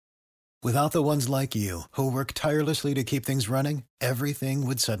Without the ones like you, who work tirelessly to keep things running, everything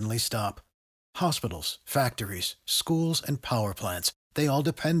would suddenly stop. Hospitals, factories, schools, and power plants, they all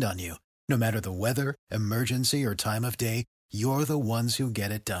depend on you. No matter the weather, emergency, or time of day, you're the ones who get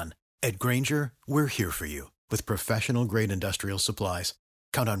it done. At Grainger, we're here for you with professional-grade industrial supplies.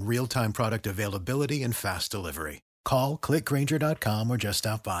 Count on real-time product availability and fast delivery. Call, clickgrainger.com, or just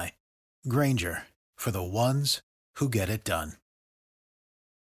stop by. Grainger, for the ones who get it done.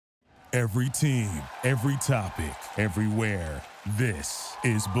 Every team, every topic, everywhere. This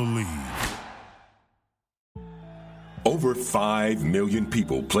is Believe. Over 5 million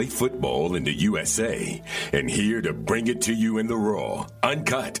people play football in the USA, and here to bring it to you in the raw,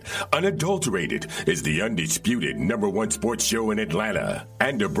 uncut, unadulterated is the undisputed #1 sports show in Atlanta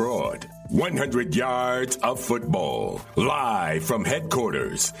and abroad. 100 yards of football, live from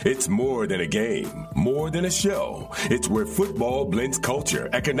headquarters. It's more than a game, more than a show. It's where football blends culture,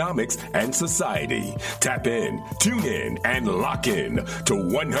 economics, and society. Tap in, tune in, and lock in to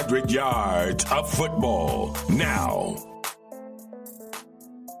 100 yards of football now.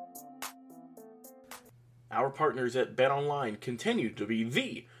 Our partners at BetOnline continue to be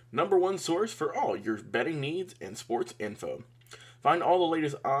the #1 source for all your betting needs and sports info. Find all the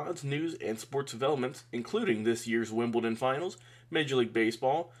latest odds, news, and sports developments, including this year's Wimbledon Finals, Major League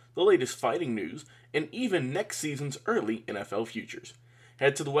Baseball, the latest fighting news, and even next season's early NFL futures.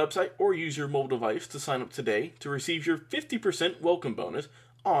 Head to the website or use your mobile device to sign up today to receive your 50% welcome bonus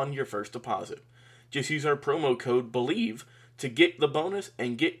on your first deposit. Just use our promo code BELIEVE to get the bonus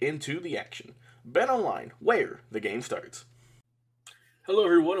and get into the action. BetOnline, where the game starts. Hello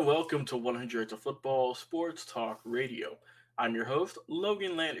everyone and welcome to 100 Yards of Football Sports Talk Radio. I'm your host,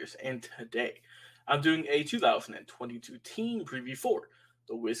 Logan Landers, and today I'm doing a 2022 team preview for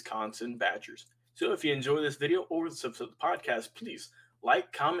the Wisconsin Badgers. So if you enjoy this video or this episode of the podcast, please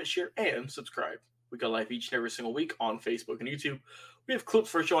like, comment, share, and subscribe. We go live each and every single week on Facebook and YouTube. We have clips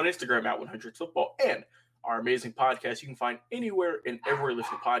for a show on Instagram at 100 Football, and our amazing podcast you can find anywhere and everywhere you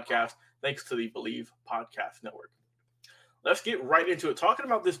listen to podcasts, thanks to the Believe Podcast Network. Let's get right into it. Talking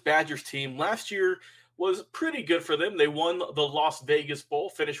about this Badgers team, last year was pretty good for them. They won the Las Vegas Bowl,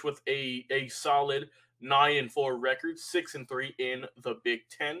 finished with a solid 9-4 record, 6-3 in the Big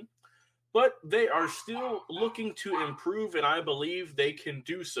Ten. But they are still looking to improve, and I believe they can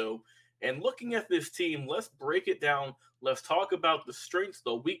do so. And looking at this team, let's break it down. Let's talk about the strengths,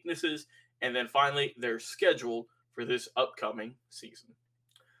 the weaknesses, and then finally their schedule for this upcoming season.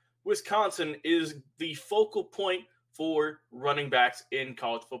 Wisconsin is the focal point for running backs in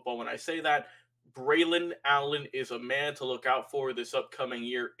college football. When I say that, Braylon Allen is a man to look out for this upcoming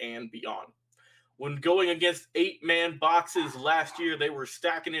year and beyond. When going against 8-man boxes last year, they were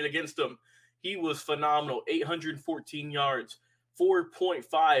stacking it against him. He was phenomenal. 814 yards,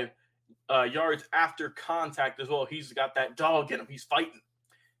 4.5 yards after contact as well. He's got that dog in him. He's fighting.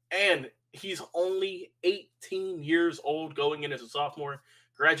 And he's only 18 years old going in as a sophomore.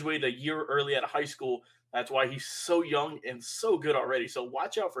 Graduated a year early out of high school. That's why he's so young and so good already. So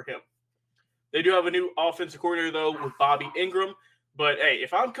watch out for him. They do have a new offensive coordinator, though, with Bobby Ingram. But, hey,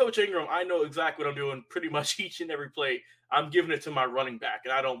 if I'm Coach Ingram, I know exactly what I'm doing pretty much each and every play. I'm giving it to my running back,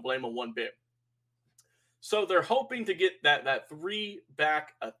 and I don't blame him one bit. So they're hoping to get that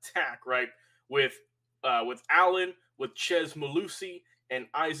three-back attack, right, with Allen, with Ches Malusi, and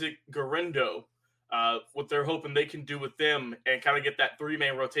Isaac Garendo. What they're hoping they can do with them and kind of get that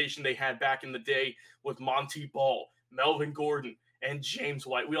three-man rotation they had back in the day with Monty Ball, Melvin Gordon, and James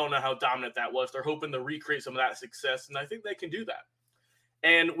White. We all know how dominant that was. They're hoping to recreate some of that success, and I think they can do that.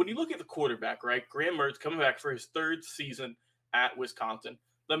 And when you look at the quarterback, right, Graham Mertz coming back for his third season at Wisconsin,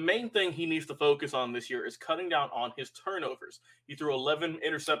 the main thing he needs to focus on this year is cutting down on his turnovers. He threw 11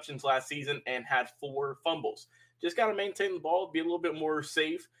 interceptions last season and had 4 fumbles. Just got to maintain the ball, be a little bit more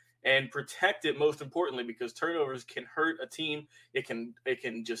safe, and protect it most importantly, because turnovers can hurt a team. It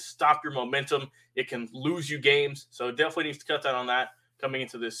can just stop your momentum. It can lose you games. So definitely needs to cut down on that coming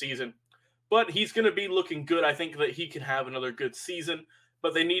into this season. But he's going to be looking good. I think that he can have another good season.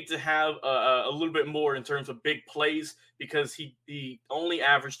 But they need to have a little bit more in terms of big plays, because he only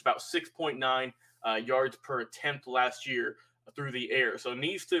averaged about 6.9 yards per attempt last year through the air. So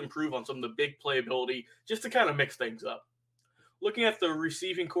needs to improve on some of the big playability just to kind of mix things up. Looking at the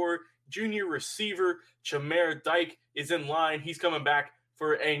receiving core, junior receiver Chamer Dyke is in line. He's coming back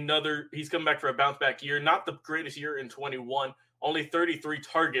for a bounce-back year. Not the greatest year in 21, only 33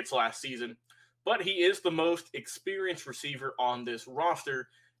 targets last season. But he is the most experienced receiver on this roster,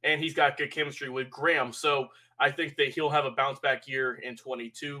 and he's got good chemistry with Graham. So I think that he'll have a bounce-back year in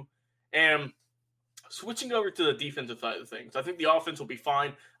 22. And Switching over to the defensive side of things, I think the offense will be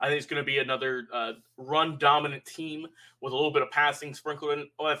fine. I think it's going to be another run-dominant team with a little bit of passing sprinkled in.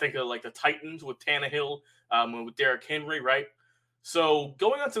 Oh, I think of like the Titans with Tannehill, with Derrick Henry, right? So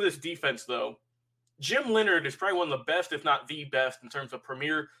going on to this defense, though, Jim Leonhard is probably one of the best, if not the best, in terms of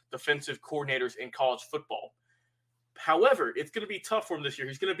premier defensive coordinators in college football. However, it's going to be tough for him this year.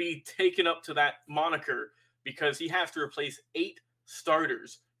 He's going to be taken up to that moniker because he has to replace 8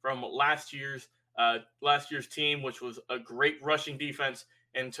 starters from last year's team, which was a great rushing defense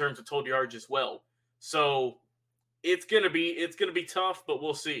in terms of total yards as well. So it's gonna be tough, but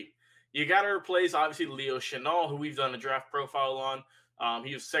we'll see. You got to replace obviously Leo Chenal, who we've done a draft profile on.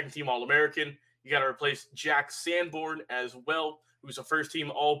 He was second-team All-American. You got to replace Jack Sanborn as well, who's a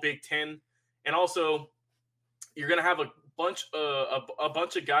first-team All Big Ten, and also you're gonna have a bunch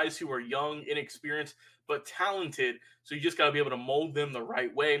of guys who are young, inexperienced, but talented. So you just got to be able to mold them the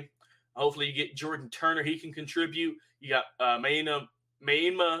right way. Hopefully you get Jordan Turner. He can contribute. You got Maema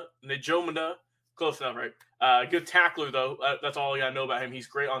Njomina. Close enough, right? Good tackler, though. That's all you got to know about him. He's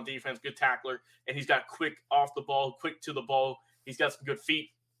great on defense, good tackler, and he's got quick off the ball, quick to the ball. He's got some good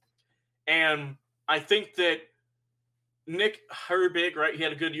feet. And I think that Nick Herbig, right, he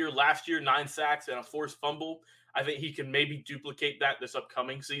had a good year last year, 9 sacks and a forced fumble. I think he can maybe duplicate that this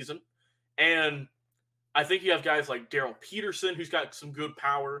upcoming season. And I think you have guys like Daryl Peterson, who's got some good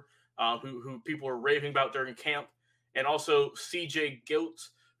power, who people are raving about during camp, and also C.J. Giltz,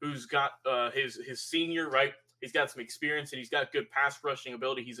 who's got his senior, right? He's got some experience, and he's got good pass rushing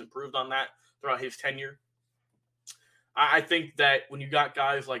ability. He's improved on that throughout his tenure. I think that when you got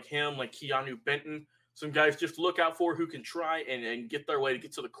guys like him, like Keanu Benton, some guys just look out for who can try and get their way to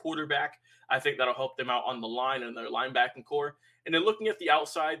get to the quarterback. I think that'll help them out on the line and their linebacking core. And then looking at the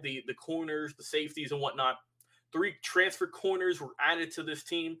outside, the corners, the safeties, and whatnot, 3 transfer corners were added to this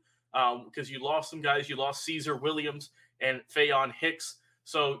team because you lost some guys. You lost Caesar Williams and Fayon Hicks.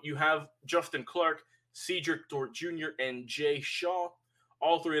 So you have Justin Clark, Cedric Dort Jr., and Jay Shaw.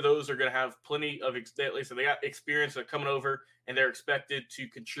 All 3 of those are going to have plenty of so they got experience. They're coming over, and they're expected to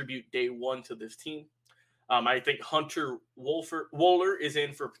contribute day one to this team. I think Hunter Wohler is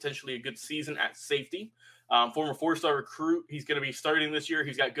in for potentially a good season at safety. Former 4-star recruit. He's going to be starting this year.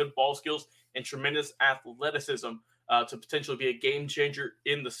 He's got good ball skills and tremendous athleticism to potentially be a game changer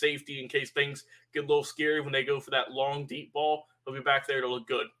in the safety in case things get a little scary when they go for that long, deep ball. He'll be back there to look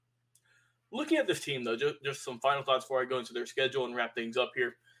good. Looking at this team, though, just some final thoughts before I go into their schedule and wrap things up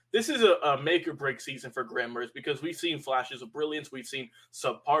here. This is a make-or-break season for Graham Mertz because we've seen flashes of brilliance. We've seen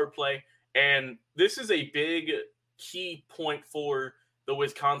subpar play. And this is a big key point for the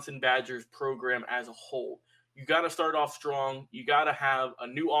Wisconsin Badgers program as a whole. You got to start off strong. You got to have a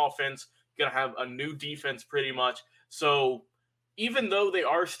new offense. You got to have a new defense pretty much. So even though they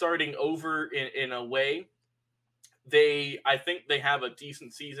are starting over in a way, I think they have a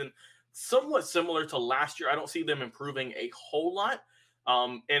decent season, somewhat similar to last year. I don't see them improving a whole lot.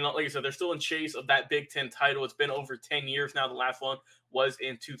 And like I said, they're still in chase of that Big Ten title. It's been over 10 years now. The last one was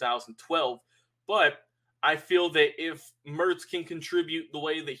in 2012. But I feel that if Mertz can contribute the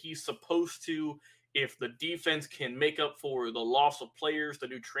way that he's supposed to, if the defense can make up for the loss of players, the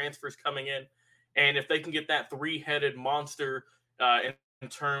new transfers coming in, and if they can get that 3-headed monster in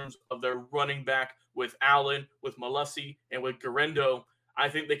terms of their running back with Allen, with Malussi, and with Garendo, I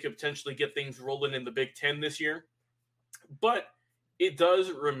think they could potentially get things rolling in the Big Ten this year. But it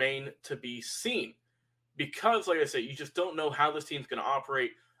does remain to be seen because, like I said, you just don't know how this team's going to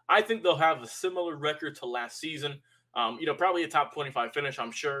operate. I think they'll have a similar record to last season. Probably a top 25 finish,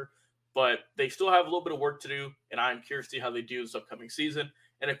 I'm sure. But they still have a little bit of work to do, and I'm curious to see how they do this upcoming season.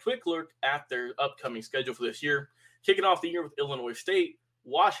 And a quick look at their upcoming schedule for this year. Kicking off the year with Illinois State,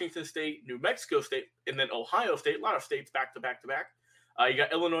 Washington State, New Mexico State, and then Ohio State. A lot of states back to back to back. You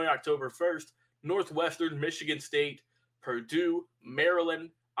got Illinois October 1st, Northwestern, Michigan State, Purdue, Maryland,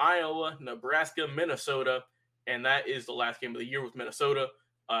 Iowa, Nebraska, Minnesota, and that is the last game of the year with Minnesota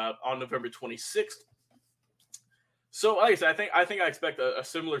on November 26th. So, like I said, I think I expect a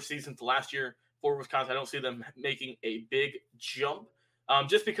similar season to last year for Wisconsin. I don't see them making a big jump,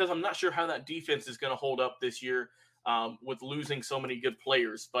 just because I'm not sure how that defense is going to hold up this year with losing so many good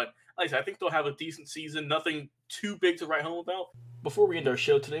players. But like I said, I think they'll have a decent season. Nothing too big to write home about. Before we end our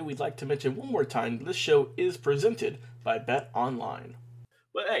show today, we'd like to mention one more time this show is presented by Bet Online.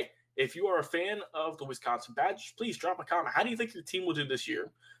 But hey, if you are a fan of the Wisconsin Badgers, please drop a comment. How do you think your team will do this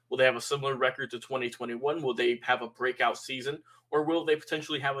year? Will they have a similar record to 2021? Will they have a breakout season? Or will they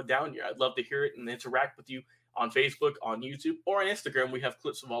potentially have a down year? I'd love to hear it and interact with you on Facebook, on YouTube, or on Instagram. We have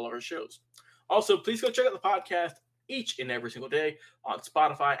clips of all of our shows. Also, please go check out the podcast each and every single day on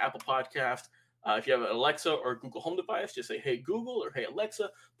Spotify, Apple Podcast, If you have an Alexa or Google Home device, just say, "Hey Google" or "Hey Alexa,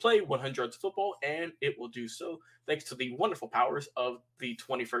 play 100 Yards of Football," and it will do so thanks to the wonderful powers of the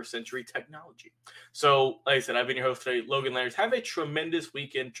 21st century technology. So, like I said, I've been your host today, Logan Landers. Have a tremendous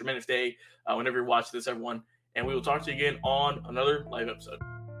weekend, tremendous day whenever you're watching this, everyone. And we will talk to you again on another live episode.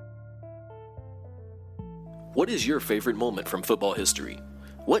 What is your favorite moment from football history?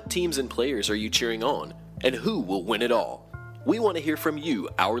 What teams and players are you cheering on? And who will win it all? We want to hear from you,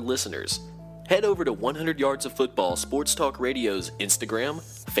 our listeners. Head over to 100 Yards of Football Sports Talk Radio's Instagram,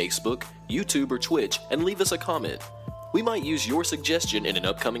 Facebook, YouTube, or Twitch and leave us a comment. We might use your suggestion in an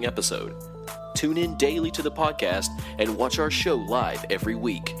upcoming episode. Tune in daily to the podcast and watch our show live every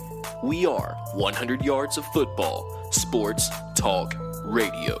week. We are 100 Yards of Football Sports Talk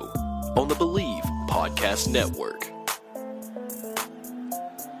Radio on the Believe Podcast Network.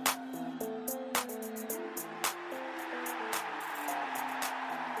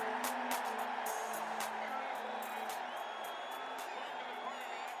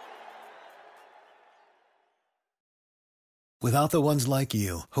 Without the ones like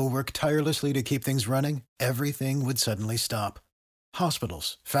you, who work tirelessly to keep things running, everything would suddenly stop.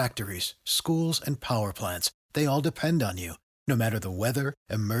 Hospitals, factories, schools, and power plants, they all depend on you. No matter the weather,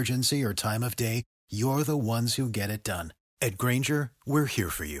 emergency, or time of day, you're the ones who get it done. At Grainger, we're here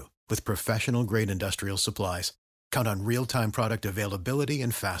for you with professional-grade industrial supplies. Count on real-time product availability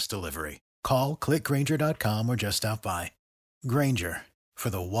and fast delivery. Call, click Grainger.com, or just stop by. Grainger, for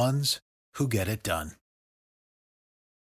the ones who get it done.